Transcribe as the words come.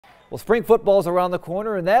Well, spring football's around the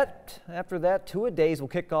corner, and after that, two-a-days will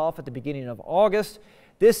kick off at the beginning of August.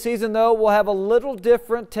 This season, though, we'll have a little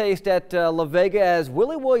different taste at La Vega as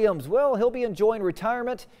Willie Williams, well, he'll be enjoying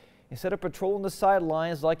retirement instead of patrolling the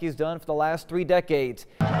sidelines like he's done for the last 3 decades.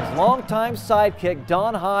 His longtime sidekick,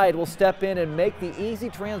 Don Hyde, will step in and make the easy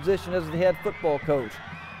transition as the head football coach.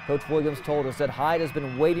 Coach Williams told us that Hyde has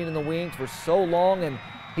been waiting in the wings for so long, and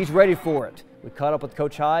he's ready for it. We caught up with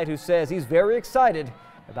Coach Hyde, who says he's very excited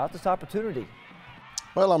about this opportunity.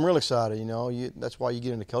 Well, I'm real excited. That's why you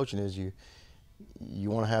get into coaching, is you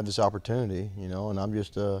want to have this opportunity, and I'm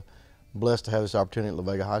just blessed to have this opportunity at La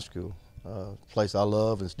Vega High School. A place I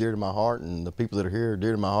love, and it's dear to my heart, and the people that are here are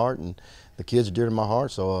dear to my heart, and the kids are dear to my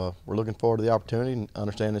heart. So we're looking forward to the opportunity and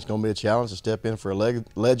understand it's going to be a challenge to step in for a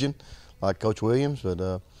legend like Coach Williams, but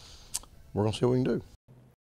we're going to see what we can do.